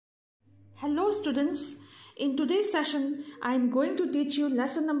Hello students, in today's session I am going to teach you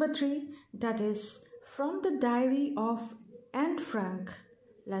lesson number 3, that is from the diary of Anne Frank.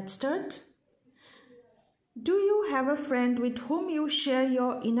 Let's start. Do you have a friend with whom you share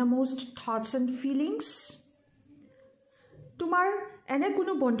your innermost thoughts and feelings? Tumar ene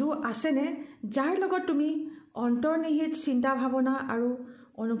kuno bondhu asene jar logot tumi অন্তৰ্নিহিত চিন্তা ভাৱনা আৰু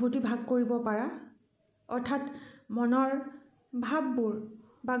অনুভূতি ভাগ কৰিব পাৰা অৰ্থাৎ মনৰ ভাৱবোৰ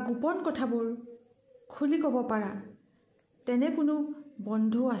বা গোপন কথাবোৰ খুলি ক'ব পাৰা তেনে কোনো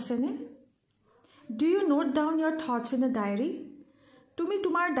বন্ধু আছেনে? Do you note down your thoughts in a diary? তুমি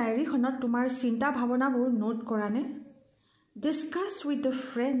তোমাৰ ডায়েৰীখনত তোমাৰ চিন্তা ভাৱনাবোৰ note কৰানে? Discuss with the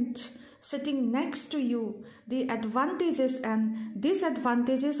friend sitting next to you the advantages and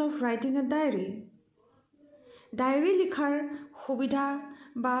disadvantages of writing a diary. Diary লিখাৰ সুবিধা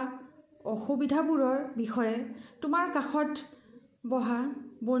বা অসুবিধাবোৰৰ বিষয়ে তোমাৰ কাষত বহা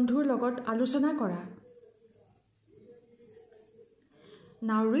বন্ধুৰ লগত আলোচনা কৰা।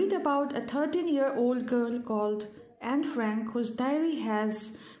 Now read about a 13-year-old girl called Anne Frank whose diary has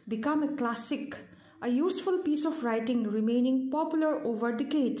become a classic, a useful piece of writing remaining popular over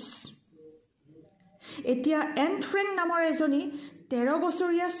decades. এতিয়া Anne Frank নামৰ এজনী 13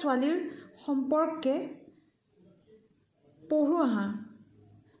 বছৰীয়া ছোৱালীৰ সম্পৰ্কে পঢ়ো আহা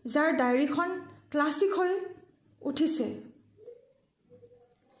যাৰ ডায়েৰীখন ক্লাছিক হৈ উঠিছে।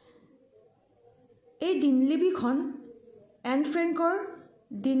 এই দিনলিপিখন এন ফ্ৰেংকৰ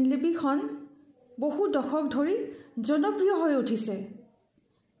দিনলিপিখন বহু দশক ধৰি জনপ্ৰিয় হৈ উঠিছে।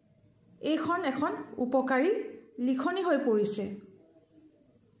 এইখন এখন উপকাৰী লিখনি হৈ পৰিছে।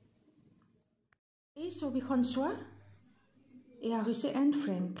 এই ছবিখন চোৱা, এয়া হৈছে N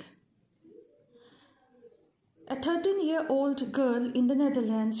Frank. A 13-year-old girl in the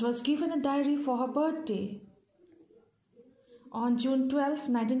Netherlands was given a diary for her birthday on June 12,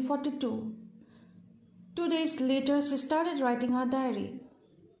 1942. 2 days later, she started writing her diary.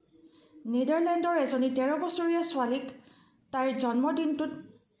 নেদাৰলেণ্ডৰ এজনী 13 বছৰীয়া ছোৱালীক তাইৰ জন্মদিনটোত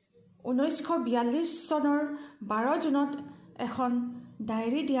 1942 চনৰ 12 জুনত এখন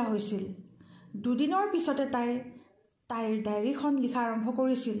ডায়েৰী দিয়া হৈছিল। দুদিনৰ পিছতে তাইৰ ডায়েৰীখন লিখা আৰম্ভ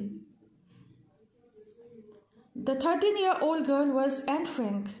কৰিছিল। The 13-year-old girl was Anne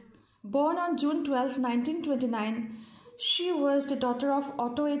Frank. Born on June 12, 1929, she was the daughter of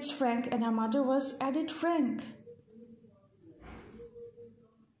Otto H. Frank and her mother was Edith Frank.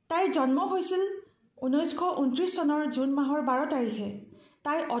 তাইৰ জন্ম হৈছিল 1929 চনৰ জুন মাহৰ 12 তাৰিখে।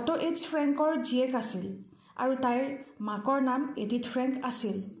 তাই অটো এইচ ফ্ৰেংকৰ জীয়েক আছিল আৰু তাইৰ মাকৰ নাম এডিথ ফ্ৰেংক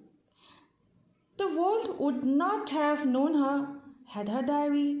আছিল। The world would not have known her had her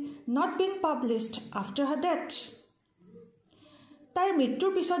diary not been published after her death. তাইৰ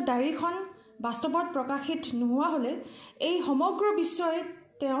মৃত্যুৰ পিছত ডায়েৰীখন বাস্তৱত প্ৰকাশিত নোহোৱা হলে এই সমগ্ৰ বিশ্বই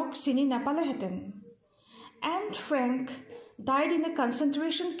তেওঁক চিনি নাপালেহেঁতেন। Anne Frank died in a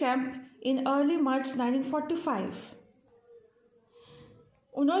concentration camp in early March 1945.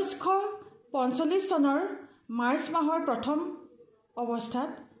 1945 চনৰ মাৰ্চ মাহৰ প্ৰথম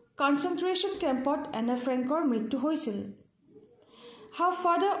অৱস্থাত কনচেন্ট্ৰেশ্যন কেম্পত এনে ফ্ৰেংকৰ মৃত্যু হৈছিল। Her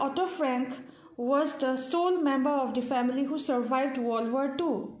father Otto Frank was the sole member of the family who survived World War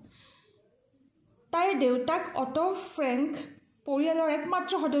II. তাইৰ দেউতাক অটো ফ্ৰেংক পৰিয়ালৰ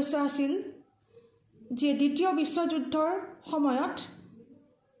একমাত্ৰ সদস্য আছিল যিয়ে দ্বিতীয় বিশ্বযুদ্ধৰ সময়ত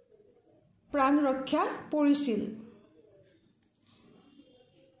প্ৰাণ ৰক্ষা কৰিছিল।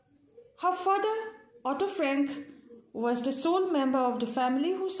 Her father Otto Frank was the sole member of the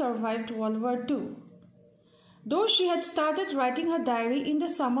family who survived World War II. Though she had started writing her diary in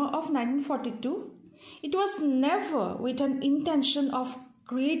the summer of 1942, it was never with an intention of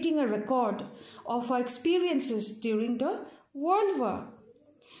creating a record of her experiences during the World War.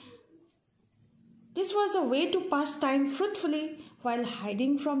 This was a way to pass time fruitfully while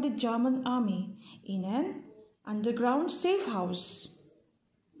hiding from the German army in an underground safe house.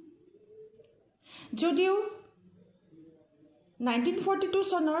 যদিও 1942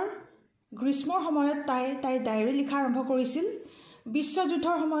 চনৰ গ্ৰীষ্মৰ সময়ত তাইৰ diary লিখা আৰম্ভ কৰিছিল,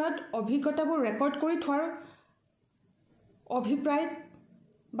 বিশ্বযুদ্ধৰ সময়ত অভিজ্ঞতাবোৰ ৰেকৰ্ড কৰি থোৱাৰ অভিপ্ৰায়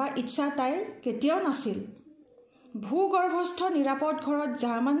বা ইচ্ছা তাইৰ কেতিয়াও নাছিল। ভূগৰ্ভস্থ নিৰাপদ ঘৰত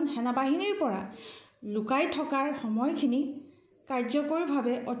জাৰ্মান সেনাবাহিনীৰ পৰা লুকাই থকাৰ সময়খিনি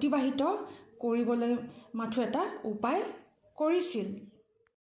কাৰ্যকৰীভাৱে অতিবাহিত কৰিবলৈ মাথো এটা উপায় কৰিছিল।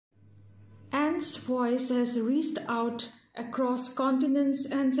 Anne's voice has reached out across continents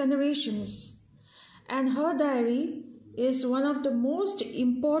and generations, and her diary is one of the most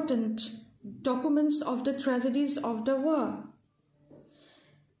important documents of the tragedies of the war.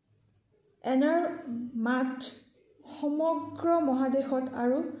 Anne's মাত সমগ্ৰ মহাদেশত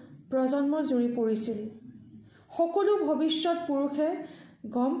আৰু প্ৰজন্ম জুৰি পৰিছিল। সকলো ভৱিষ্যত পুৰুষে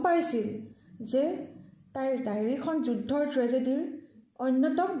গম পাইছিল যে তাইৰ ডায়েৰীখন যুদ্ধৰ ট্ৰেজেডিৰ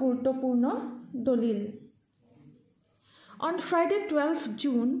অন্যতম গুৰুত্বপূৰ্ণ দলিল। On Friday 12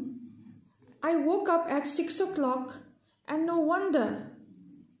 June, I woke up at 6 o'clock and no wonder.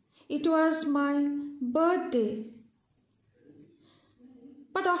 It was my birthday.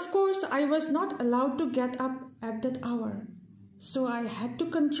 But of course, I was not allowed to get up at that hour, so I had to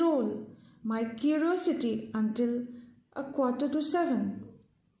control my curiosity until 6:45.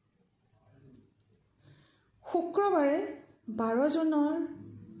 শুক্ৰবাৰে 12 জুনৰ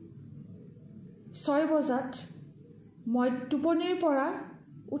 6 বজাত মই টোপনিৰ পৰা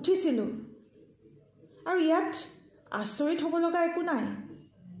উঠিছিলোঁ আৰু ইয়াত আচৰিত হ'ব লগা একো নাই।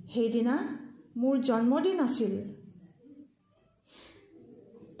 সেইদিনা মোৰ জন্মদিন আছিল।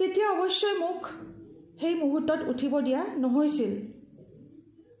 তেতিয়া অৱশ্যই মোক সেই মুহূৰ্তত উঠিব দিয়া নহৈছিল।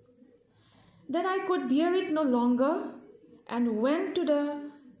 Then I could bear it no longer and went to the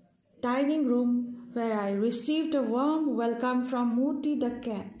dining room where I received a warm welcome from Muti the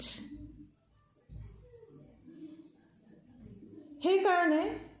cat. সেইকাৰণে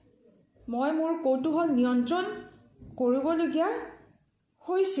মই মোৰ কৌতূহল নিয়ন্ত্ৰণ কৰিবলগীয়া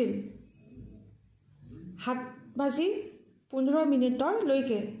হৈছিল 7:15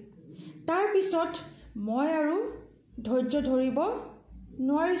 লৈকে। তাৰ পিছত মই আৰু ধৈৰ্য ধৰিব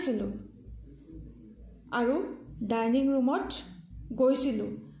নোৱাৰিছিলোঁ আৰু ডাইনিং ৰুমত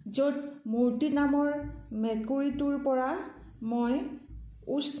গৈছিলোঁ, য'ত মূৰ্তি নামৰ মেকুৰীটোৰ পৰা মই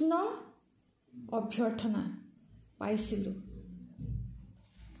উষ্ণ অভ্যৰ্থনা পাইছিলোঁ।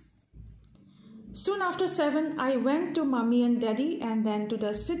 Soon after 7, I went to Mummy and Daddy and then to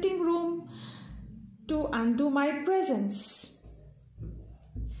the sitting room to undo my presents.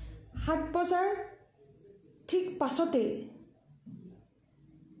 7 বজাৰ ঠিক পাছতে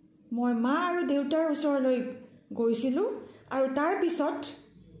মই মা আৰু দেউতাৰ ওচৰলৈ গৈছিলোঁ আৰু তাৰ পিছত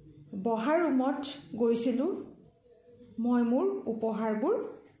বহাৰ ৰুমত গৈছিলোঁ মই মোৰ উপহাৰবোৰ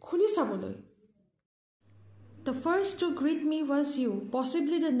খুলি চাবলৈ। The first to greet me was you,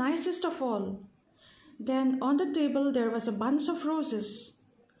 possibly the nicest of all. Then on the table there was a bunch of roses,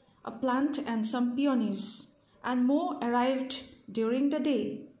 a plant and some peonies, and more arrived during the day.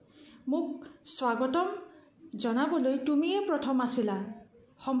 মোক স্বাগতম জনাবলৈ তুমিয়ে প্ৰথম আছিলা।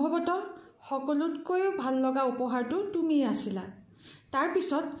 সম্ভৱতঃ সকলোতকৈ ভাল লগা উপহাৰটো তুমিয়ে আছিলা। তাৰ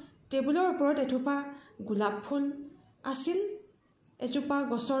পিছত টেবুলৰ ওপৰত এথোপা গোলাপ ফুল আছিল, এজোপা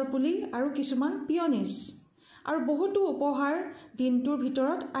গছৰ পুলি আৰু কিছুমান পিয়নিজ, আৰু বহুতো উপহাৰ দিনটোৰ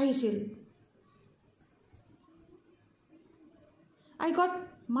ভিতৰত আহিছিল। I got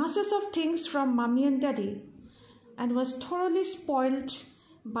masses of things from Mummy and Daddy and was thoroughly spoiled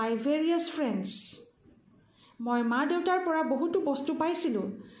by various friends. মই মা দেউতাৰ পৰা বহুতো বস্তু পাইছিলোঁ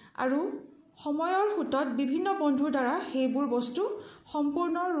আৰু সময়ৰ সোঁতত বিভিন্ন বন্ধুৰ দ্বাৰা সেইবোৰ বস্তু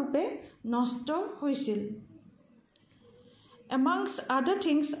সম্পূৰ্ণৰূপে নষ্ট হৈছিল। Amongst other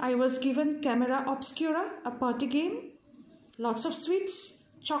things, I was given camera obscura, a party game, lots of sweets,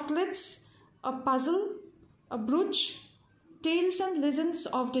 chocolates, a puzzle, a brooch, Tales and Legends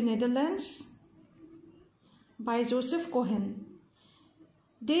of the Netherlands by Joseph Cohen,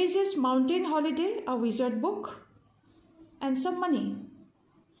 Daisy's Mountain Holiday, a wizard book, and some money.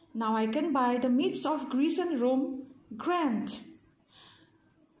 Now I can buy the meats of Greece and Rome grand.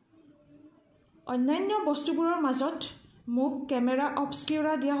 অন্যান্য বস্তুবোৰৰ মাজত মোক camera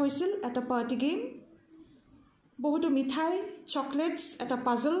অবস্কিউৰা দিয়া হৈছিল, এটা party game, বহুতো মিঠাই, chocolates, এটা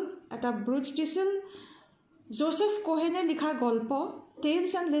পাজল, এটা ব্ৰুচ দিছিল, জোচেফ কোহেনে লিখা গল্প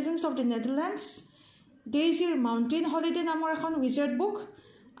tales and legends of the Netherlands, ডেইজিৰ mountain holiday নামৰ এখন উইজাৰ্ড বুক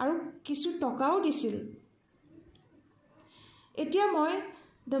আৰু কিছু টকাও দিছিল। এতিয়া মই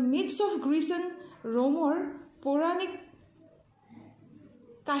দ্য মিথছ অফ গ্ৰীচ এণ্ড ৰোমৰ পৌৰাণিক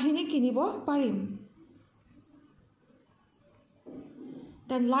কাহিনী কিনিব পাৰিম।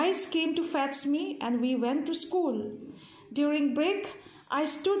 Then lice came to fetch me and we went to school. During break, I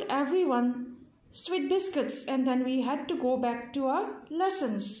stood everyone sweet biscuits and then we had to go back to our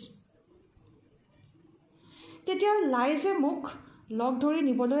lessons. তেতিয়া লাইজে মোক লগ ধৰি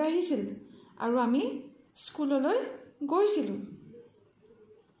নিবলৈ আহিছিল আৰু আমি স্কুললৈ গৈছিলোঁ।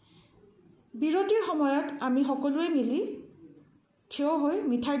 বিৰতিৰ সময়ত আমি সকলোৱে মিলি থিয় হৈ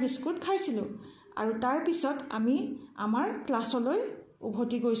মিঠাই বিস্কুট খাইছিলোঁ আৰু তাৰ পিছত আমি আমাৰ ক্লাছলৈ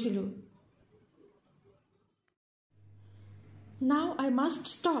উভতি গৈছিলোঁ। Now I must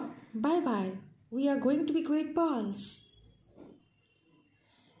stop. Bye bye. We are going to be great pals.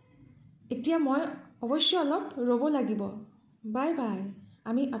 এতিয়া মই অৱশ্যে অলপ ৰ'ব লাগিব। Bye bye.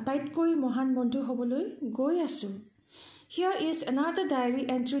 আমি আটাইতকৈ মহান বন্ধু হ'বলৈ গৈ আছোঁ। Here is another diary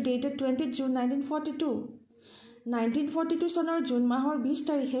entry dated 20 June 1942. 1942 চনৰ জুন মাহৰ 20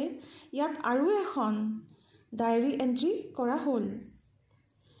 তাৰিখে ইয়াত আৰু এখন ডায়েৰী এন্ট্ৰি কৰা হ'ল.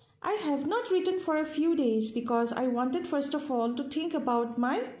 I have not written for a few days because I wanted first of all to think about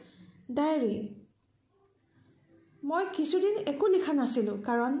my diary. মই কিছুদিন একো লিখা নাছিলোঁ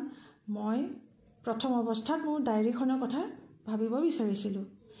কাৰণ মই প্ৰথম অৱস্থাত মোৰ ডায়েৰীখনৰ কথা ভাবিব বিচাৰিছিলোঁ.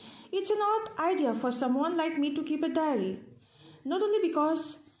 It's an odd idea for someone like me to keep a diary, not only because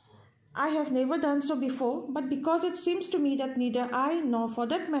I have never done so before, but because it seems to me that neither I nor, for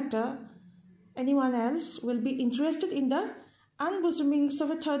that matter, anyone else will be interested in the unbosomings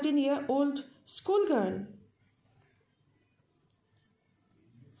of a 13-year-old schoolgirl.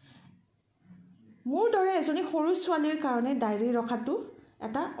 মোৰ দৰে এজনী সৰু ছোৱালীৰ কাৰণে diary ৰখাটো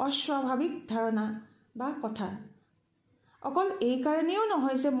এটা অস্বাভাৱিক ধাৰণা বা কথা. অকল এই কাৰণেও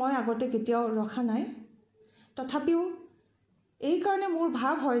নহয় যে মই আগতে কেতিয়াও ৰখা নাই. তথাপিও এই কাৰণে মোৰ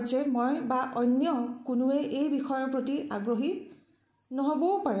ভাৱ হয় যে মই বা অন্য কোনোৱে এই বিষয়ৰ প্ৰতি আগ্ৰহী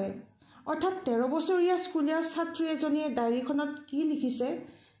নহবও পাৰে. অৰ্থাৎ 13 বছৰীয়া স্কুলীয়া ছাত্ৰী এজনীয়ে ডায়েৰীখনত কি লিখিছে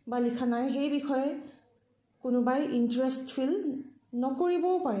বা লিখা নাই সেই বিষয়ে কোনোবাই ইণ্টাৰেষ্ট ফিল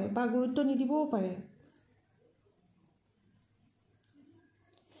নকৰিবও পাৰে বা গুৰুত্ব নিদিবও পাৰে.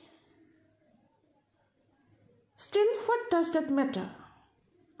 Still, what does that matter?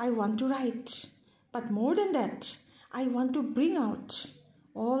 I want to write, but more than that, I want to bring out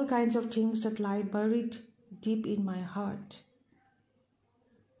all kinds of things that lie buried deep in my heart.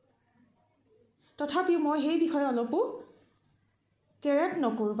 তথাপি মই সেই বিষয়ে অলপো care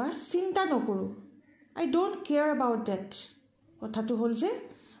নকৰোঁ বা চিন্তা নকৰোঁ. I don't care about that. কথাটো হ'ল যে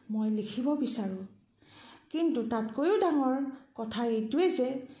মই লিখিব বিচাৰোঁ. কিন্তু তাতকৈও ডাঙৰ কথা এইটোৱে যে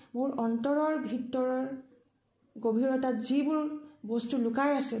মোৰ অন্তৰৰ ভিতৰৰ গভীৰতাত যিবোৰ বস্তু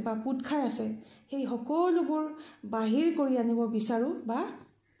লুকাই আছে বা পুত খাই আছে সেই সকলোবোৰ বাহিৰ কৰি আনিব বিচাৰোঁ বা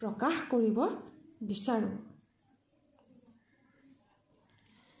প্ৰকাশ কৰিব বিচাৰোঁ.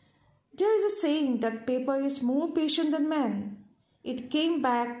 There is a saying that paper is more patient than man. It came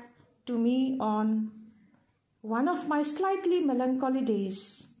back to me on one of my slightly melancholy days,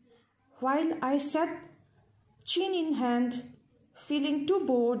 while I sat chin in hand, feeling too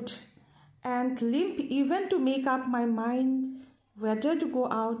bored and limp even to make up my mind whether to go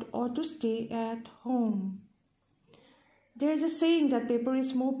out or to stay at home. There is a saying that paper is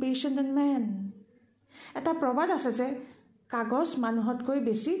more patient than man. এটা প্ৰবাদ আছে যে কাগজ মানুহতকৈ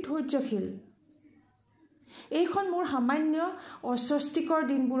বেছি ধৈৰ্যশীল. এইখন মোৰ সামান্য অস্বস্তিকৰ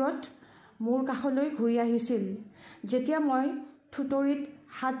দিনবোৰত মোৰ কাষলৈ ঘূৰি আহিছিল যেতিয়া মই থুতৰিত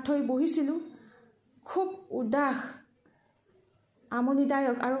হাত থৈ বহিছিলোঁ, খুব উদাস,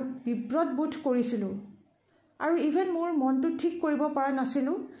 আমনিদায়ক আৰু বিব্ৰত বোধ কৰিছিলোঁ. আৰু ইভেন মোৰ মনটো ঠিক কৰিব পৰা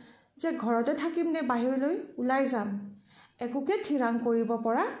নাছিলোঁ যে ঘৰতে থাকিম নে বাহিৰলৈ ওলাই যাম. একোকে থিৰাং কৰিব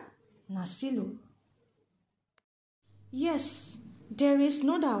পৰা নাছিলোঁ. Yes, there is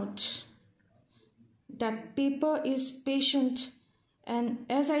no doubt that paper is patient, and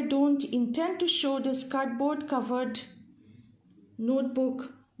as I don't intend to show this cardboard-covered notebook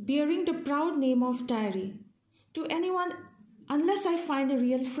bearing the proud name of diary to anyone unless I find a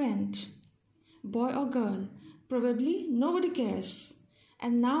real friend, boy or girl, probably nobody cares.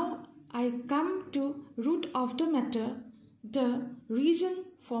 And now I come to root of the matter, the reason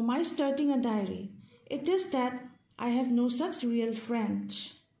for my starting a diary. It is that I have no such real friend.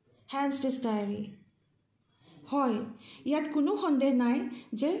 Hence this diary. হয়, ইয়াত কোনো সন্দেহ নাই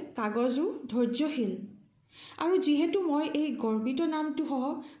যে কাগজো ধৈৰ্যশীল. আৰু যিহেতু মই এই গৰ্বিত নামটো সহ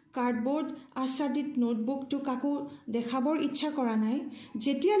কাৰ্ডবোৰ্ড আচ্ছাদিত নোটবুকটো কাকো দেখাবৰ ইচ্ছা কৰা নাই,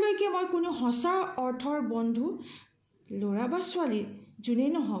 যেতিয়ালৈকে মই কোনো সঁচা অৰ্থৰ বন্ধু, ল'ৰা বা ছোৱালী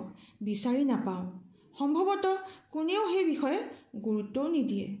যোনেই নহওক বিচাৰি নাপাওঁ, সম্ভৱতঃ কোনেও সেই বিষয়ে গুৰুত্বও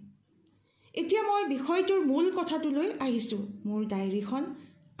নিদিয়ে. এতিয়া মই বিষয়টোৰ মূল কথাটোলৈ আহিছোঁ, মোৰ ডায়েৰীখন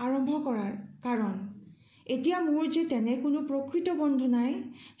আৰম্ভ কৰাৰ কাৰণ. এতিয়া মোৰ যে তেনে কোনো প্ৰকৃত বন্ধু নাই,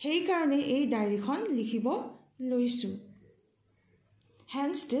 সেইকাৰণে এই ডায়েৰীখন লিখিব লৈছোঁ.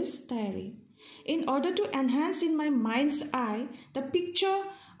 Hence this diary. In order to enhance in my mind's eye the picture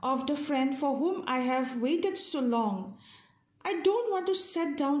of the friend for whom I have waited so long, I don't want to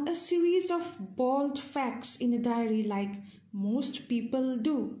set down a series of bald facts in a diary like most people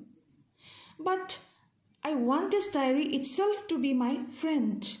do. But I want this diary itself to be my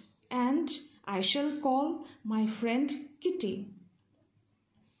friend, and I shall call my friend Kitty.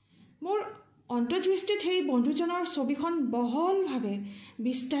 মোৰ অন্তৰ্দৃষ্টিত সেই বন্ধুজনৰ ছবিখন বহলভাৱে,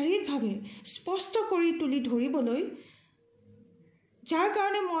 বিস্তাৰিতভাৱে স্পষ্ট কৰি তুলি ধৰিবলৈ, যাৰ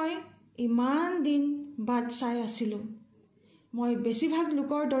কাৰণে মই ইমান দিন বাট চাই আছিলোঁ, মই বেছিভাগ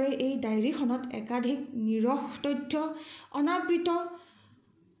লোকৰ দৰে এই ডায়েৰীখনত একাধিক নিৰস তথ্য অনাবৃত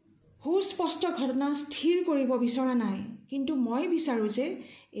সুস্পষ্ট ঘটনা স্থিৰ কৰিব বিচৰা নাই, কিন্তু মই বিচাৰোঁ যে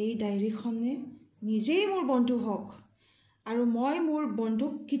এই ডায়েৰীখনে নিজেই মোৰ বন্ধু হওক আৰু মই মোৰ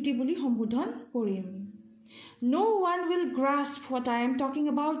বন্ধুক কিটি বুলি সম্বোধন কৰিম। No one will grasp what I am talking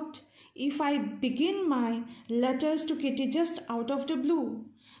about if I begin my letters to Kitty just out of the blue.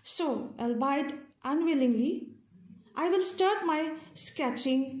 So, albeit unwillingly, I will start my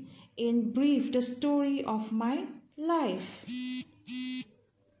sketching in brief the story of my life.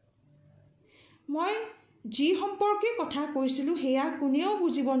 মই যি সম্পৰ্কে কথা কৈছিলোঁ সেয়া কোনেও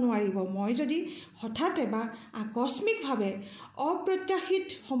বুজিব নোৱাৰিব। মই যদি হঠাতে বা আকস্মিকভাৱে অপ্ৰত্যাশিত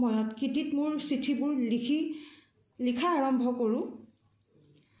সময়ত কিটিত মোৰ চিঠিবোৰ লিখা আৰম্ভ কৰোঁ,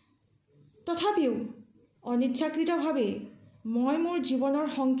 তথাপিও অনিচ্ছাকৃতভাৱে মই মোৰ জীৱনৰ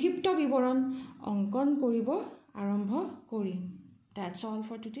সংক্ষিপ্ত বিৱৰণ অংকন কৰিব আৰম্ভ কৰিম। That's all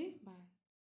for today.